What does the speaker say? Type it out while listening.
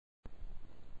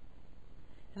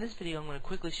In this video I'm going to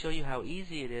quickly show you how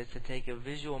easy it is to take a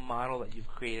visual model that you've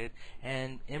created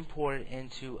and import it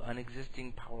into an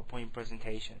existing PowerPoint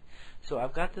presentation. So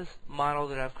I've got this model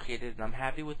that I've created and I'm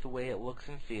happy with the way it looks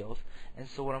and feels, and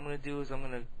so what I'm going to do is I'm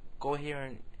going to go here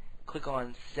and click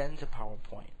on Send to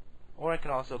PowerPoint, or I can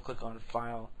also click on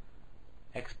File,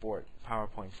 Export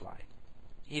PowerPoint Slide,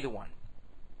 either one.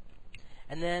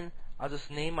 And then I'll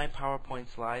just name my PowerPoint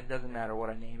slide. It doesn't matter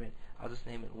what I name it. I'll just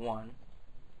name it 1.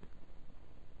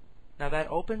 Now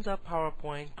that opens up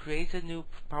PowerPoint, creates a new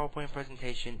PowerPoint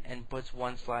presentation, and puts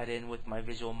one slide in with my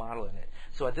visual model in it.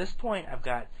 So at this point I've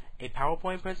got a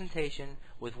PowerPoint presentation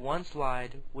with one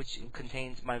slide which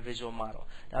contains my visual model.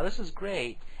 Now this is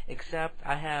great, except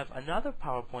I have another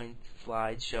PowerPoint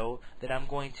slideshow that I'm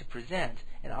going to present,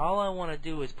 and all I want to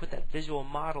do is put that visual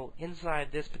model inside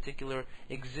this particular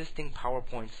existing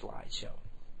PowerPoint slideshow.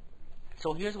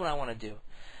 So here's what I want to do.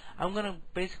 I'm going to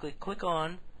basically click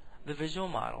on the visual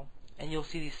model, and you'll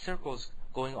see these circles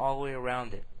going all the way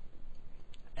around it.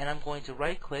 And I'm going to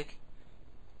right click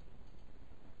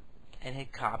and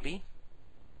hit copy.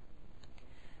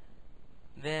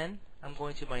 Then I'm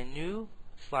going to my new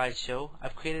slideshow.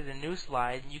 I've created a new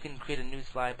slide. You can create a new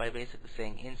slide by basically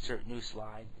saying insert new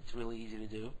slide. It's really easy to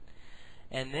do.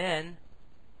 And then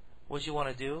what you want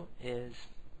to do is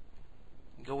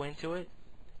go into it,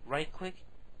 right click,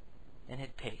 and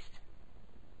hit paste.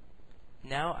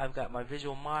 Now I've got my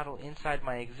visual model inside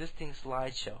my existing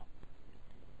slideshow.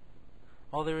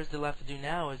 All there is left to do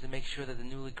now is to make sure that the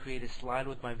newly created slide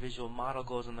with my visual model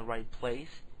goes in the right place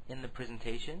in the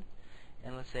presentation.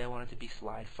 And let's say I want it to be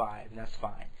slide 5, and that's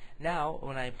fine. Now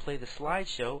when I play the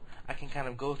slideshow, I can kind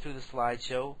of go through the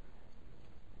slideshow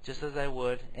just as I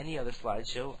would any other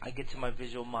slideshow. I get to my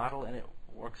visual model and it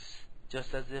works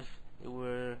just as if it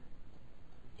were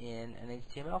in an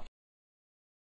HTML